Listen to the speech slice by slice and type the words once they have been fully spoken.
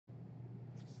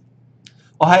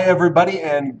Well, hi everybody,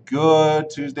 and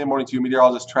good Tuesday morning to you.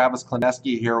 Meteorologist Travis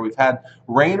Kleneski here. We've had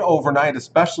rain overnight,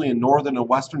 especially in northern and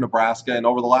western Nebraska, and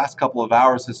over the last couple of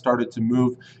hours has started to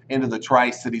move into the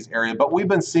Tri-Cities area. But we've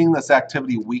been seeing this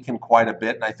activity weaken quite a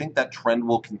bit, and I think that trend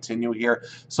will continue here.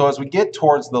 So as we get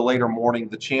towards the later morning,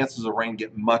 the chances of rain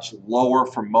get much lower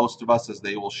for most of us as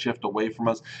they will shift away from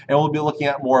us, and we'll be looking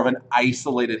at more of an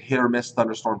isolated hit or miss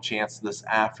thunderstorm chance this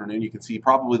afternoon. You can see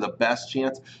probably the best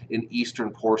chance in eastern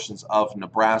portions of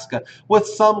Nebraska, with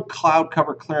some cloud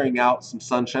cover clearing out, some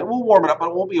sunshine. We'll warm it up, but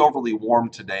it won't be overly warm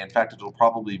today. In fact, it'll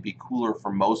probably be cooler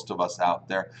for most of us out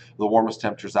there. The warmest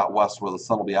temperatures out west, where the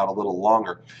sun will be out a little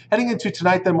longer. Heading into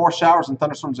tonight, then more showers and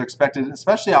thunderstorms are expected,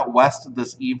 especially out west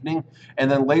this evening,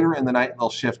 and then later in the night they'll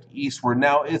shift eastward.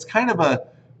 Now, it's kind of a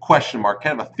question mark,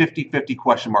 kind of a 50-50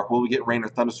 question mark. Will we get rain or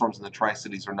thunderstorms in the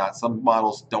Tri-Cities or not? Some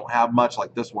models don't have much,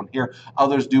 like this one here.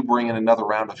 Others do bring in another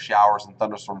round of showers and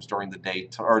thunderstorms during the day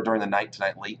or during the night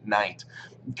tonight, late night.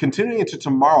 Continuing into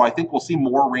tomorrow, I think we'll see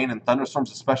more rain and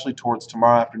thunderstorms, especially towards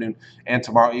tomorrow afternoon and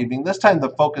tomorrow evening. This time,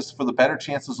 the focus for the better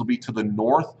chances will be to the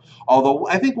north, although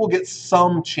I think we'll get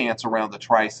some chance around the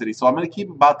Tri-City. So I'm going to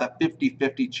keep about that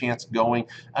 50-50 chance going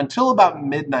until about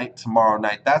midnight tomorrow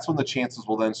night. That's when the chances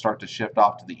will then start to shift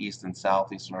off to the east and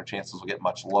southeast, and our chances will get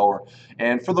much lower.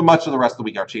 And for the much of the rest of the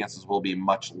week, our chances will be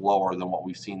much lower than what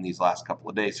we've seen these last couple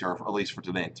of days here, or at least for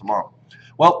today and tomorrow.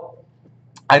 Well,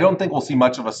 I don't think we'll see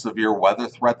much of a severe weather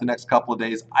threat the next couple of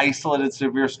days. Isolated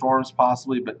severe storms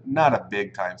possibly, but not a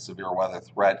big-time severe weather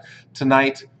threat.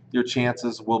 Tonight, your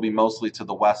chances will be mostly to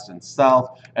the west and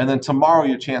south, and then tomorrow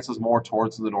your chances more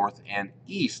towards the north and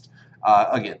east.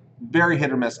 Again, very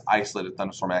hit or miss isolated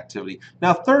thunderstorm activity.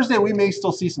 Now, Thursday, we may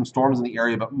still see some storms in the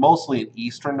area, but mostly in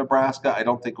eastern Nebraska. I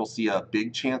don't think we'll see a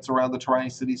big chance around the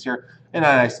Tri-Cities here, and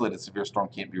an isolated severe storm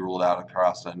can't be ruled out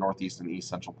across the northeast and east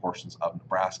central portions of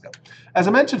Nebraska. As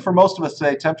I mentioned, for most of us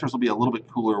today, temperatures will be a little bit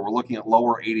cooler. We're looking at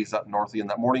lower 80s up north, and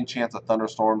that morning chance of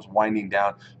thunderstorms winding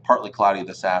down, partly cloudy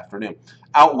this afternoon.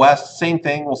 Out west, same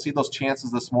thing. We'll see those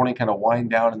chances this morning kind of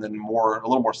wind down, and then a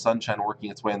little more sunshine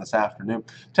working its way in this afternoon.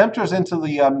 Temperatures into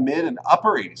the mid and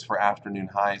upper 80s for afternoon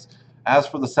highs. As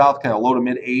for the south, kind of low to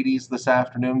mid 80s this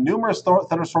afternoon. Numerous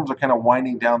thunderstorms are kind of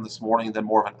winding down this morning, then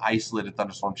more of an isolated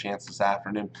thunderstorm chance this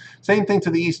afternoon. Same thing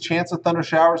to the east, chance of thunder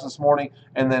showers this morning,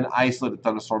 and then isolated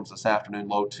thunderstorms this afternoon,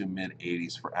 low to mid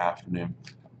 80s for afternoon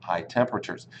high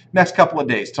temperatures. Next couple of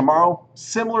days. Tomorrow,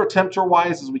 similar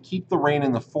temperature-wise as we keep the rain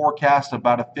in the forecast,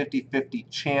 about a 50-50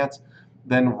 chance,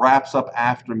 then wraps up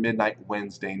after midnight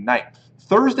Wednesday night.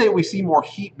 Thursday, we see more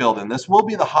heat build in. This will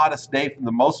be the hottest day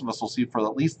the most of us will see for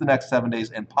at least the next 7 days,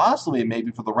 and possibly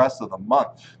maybe for the rest of the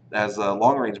month, as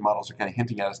long-range models are kind of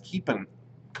hinting at us keeping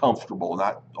comfortable,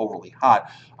 not overly hot.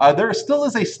 There still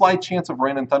is a slight chance of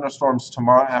rain and thunderstorms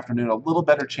tomorrow afternoon, a little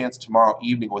better chance tomorrow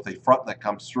evening with a front that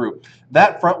comes through.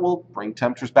 That front will bring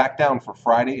temperatures back down for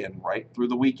Friday and right through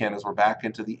the weekend as we're back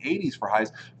into the 80s for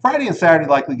highs. Friday and Saturday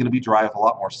likely going to be dry with a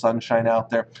lot more sunshine out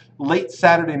there. Late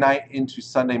Saturday night into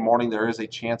Sunday morning, there is a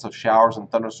chance of showers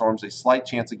and thunderstorms, a slight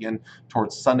chance again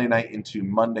towards Sunday night into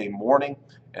Monday morning,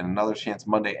 and another chance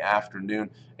Monday afternoon.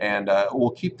 And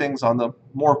we'll keep things on the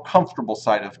more comfortable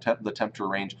side of the temperature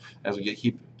range as we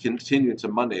keep continuing to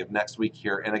Monday of next week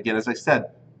here. And again, as I said,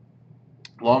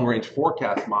 long-range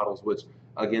forecast models, which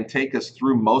again take us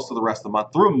through most of the rest of the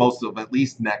month, through most of at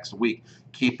least next week,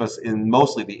 keep us in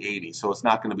mostly the 80s. So it's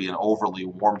not going to be an overly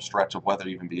warm stretch of weather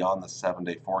even beyond the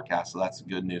 7-day forecast. So that's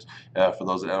good news for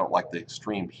those that don't like the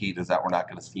extreme heat, is that we're not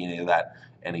going to see any of that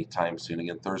anytime soon.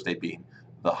 Again, Thursday being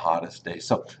the hottest day.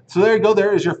 So there you go.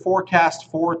 There is your forecast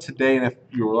for today. And if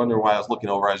you were wondering why I was looking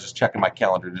over, I was just checking my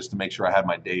calendar just to make sure I had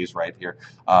my days right here.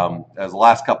 As the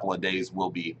last couple of days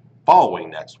will be following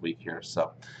next week here.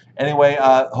 So anyway,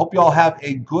 hope you all have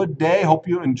a good day. Hope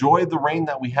you enjoyed the rain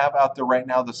that we have out there right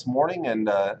now this morning. And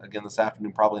again, this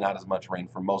afternoon, probably not as much rain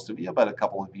for most of you, but a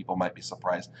couple of people might be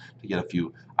surprised to get a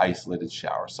few isolated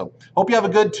showers. So hope you have a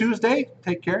good Tuesday.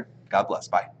 Take care. God bless.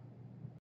 Bye.